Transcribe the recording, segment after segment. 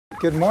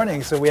Good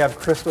morning. So we have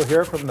Crystal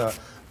here from the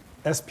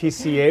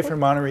SPCA for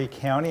Monterey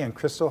County, and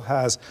Crystal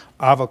has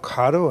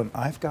avocado, and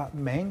I've got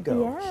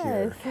mango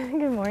here. Yes.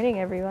 Good morning,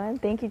 everyone.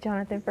 Thank you,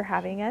 Jonathan, for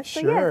having us.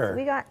 Sure. So yes,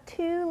 we got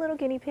two little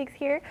guinea pigs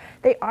here.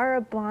 They are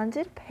a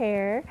bonded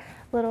pair.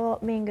 Little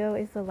Mango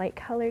is the light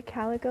colored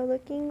calico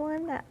looking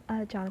one that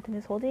Jonathan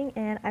is holding,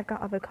 and I've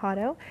got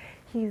Avocado.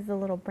 He's the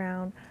little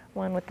brown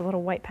one with the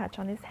little white patch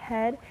on his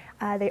head.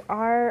 They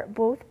are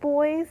both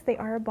boys. They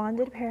are a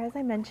bonded pair, as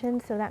I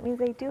mentioned, so that means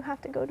they do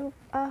have to go to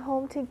a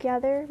home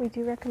together. We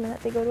do recommend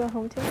that they go to a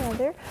home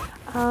together.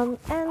 And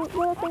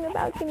little thing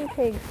about guinea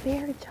pigs, they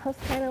are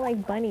just kind of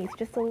like bunnies,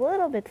 just a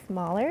little bit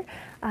smaller.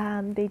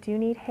 They do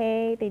need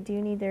hay. They do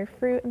need their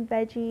fruit and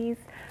veggies,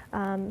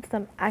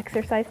 some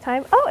exercise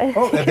time.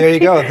 Oh, there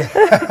you go.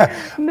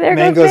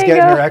 Mango's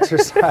getting her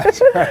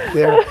exercise right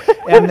there.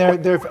 And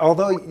they're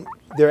although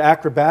they're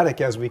acrobatic,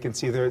 as we can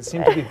see, they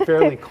seem to be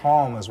fairly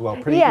calm as well,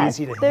 pretty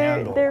easy to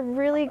handle. They're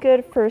really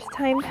good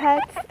first-time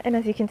pets, and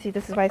as you can see,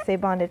 this is why I say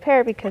bonded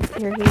pair, because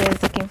here he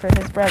is looking for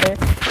his brother.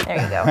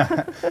 There you go.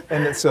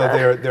 And so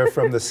they're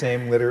from the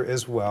same litter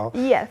as well.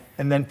 Yes.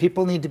 And then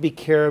people need to be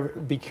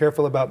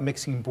careful about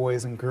mixing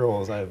boys and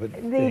girls, I would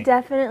think. They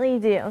definitely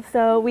do.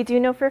 So we do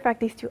know for a fact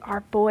these two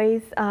are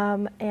boys,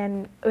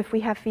 and if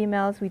we have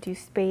females, we do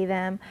spay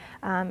them.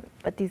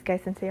 But these guys,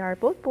 since they are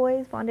both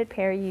boys, bonded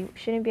pair, you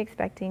shouldn't be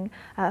expecting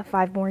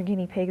 5 more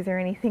guinea pigs or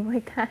anything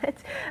like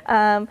that.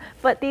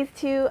 But these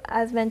two,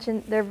 as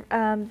mentioned,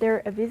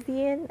 they're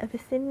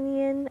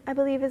Abyssinian, I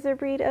believe, is their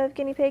breed of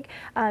guinea pig,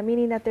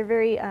 meaning that they're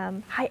very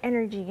high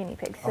energy guinea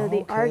pigs. So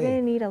they are going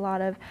to need a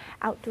lot of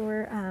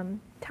outdoor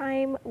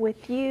time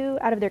with you,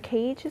 out of their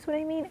cage is what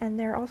I mean, and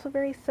they're also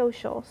very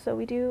social. So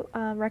we do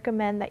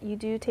recommend that you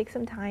do take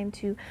some time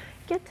to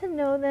get to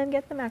know them,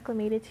 get them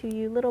acclimated to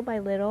you little by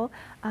little,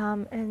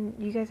 and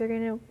you guys are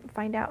going to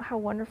find out how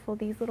wonderful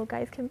these little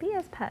guys can be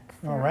as pets.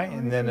 All right,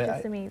 and then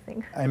just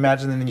amazing. I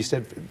imagine then you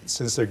said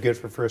since they're good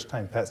for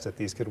first-time pets that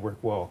these could work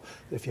well.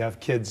 If you have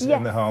kids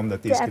in the home,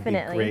 that these could be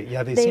great.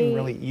 Yeah, they seem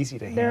really easy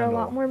to handle. They're a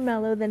lot more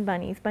mellow than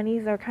bunnies.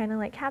 Bunnies are kind of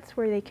like cats,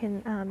 where they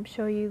can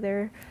show you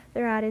their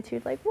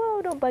attitude, like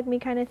whoa, don't bug me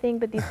kind of thing.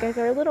 But these guys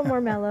are a little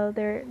more mellow.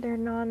 They're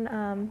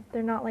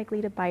not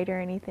likely to bite or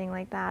anything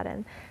like that,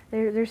 and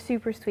they're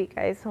super sweet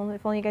guys. If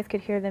only you guys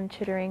could hear them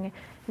chittering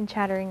and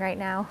chattering right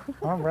now.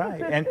 All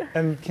right,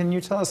 and can you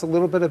tell us a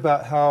little bit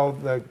about how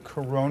the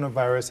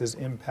coronavirus is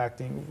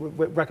impacting?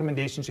 What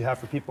recommendations you have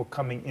for people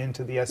coming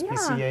into the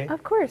SPCA? Yeah,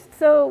 of course.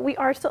 So we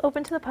are still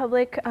open to the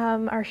public,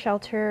 our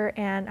shelter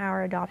and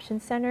our adoption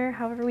center.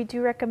 However, we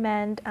do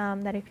recommend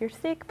that if you're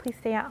sick, please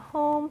stay at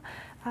home.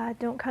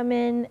 Don't come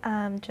in,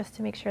 just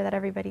to make sure that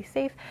everybody's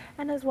safe.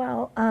 And as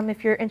well,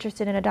 if you're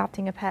interested in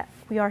adopting a pet,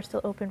 we are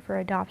still open for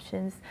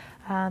adoptions.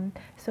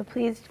 So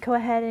please go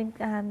ahead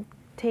and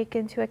take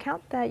into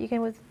account that you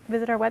can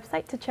visit our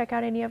website to check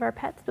out any of our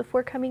pets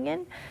before coming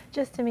in,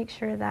 just to make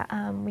sure that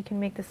we can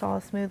make this all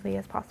as smoothly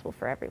as possible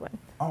for everyone.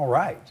 All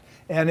right.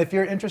 And if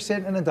you're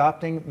interested in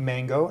adopting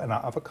Mango and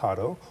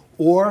Avocado,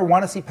 or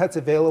want to see pets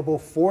available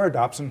for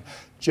adoption,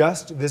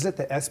 just visit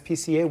the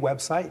SPCA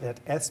website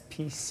at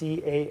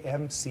spcamc.org.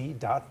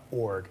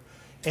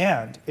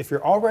 And if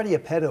you're already a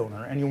pet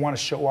owner and you want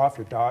to show off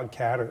your dog,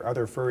 cat, or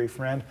other furry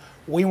friend,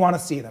 we want to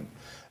see them.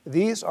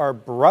 These are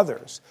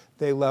brothers.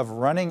 They love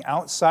running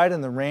outside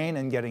in the rain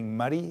and getting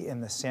muddy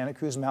in the Santa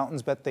Cruz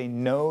Mountains, but they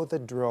know the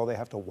drill. They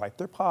have to wipe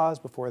their paws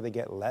before they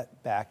get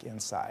let back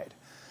inside.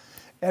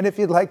 And if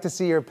you'd like to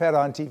see your pet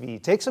on TV,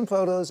 take some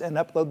photos and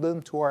upload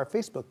them to our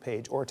Facebook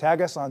page, or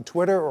tag us on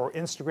Twitter or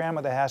Instagram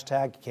with the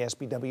hashtag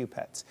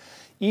KSBWPets.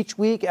 Each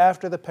week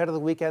after the Pet of the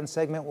Weekend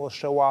segment, we'll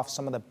show off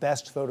some of the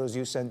best photos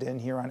you send in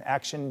here on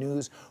Action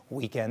News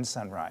Weekend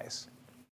Sunrise.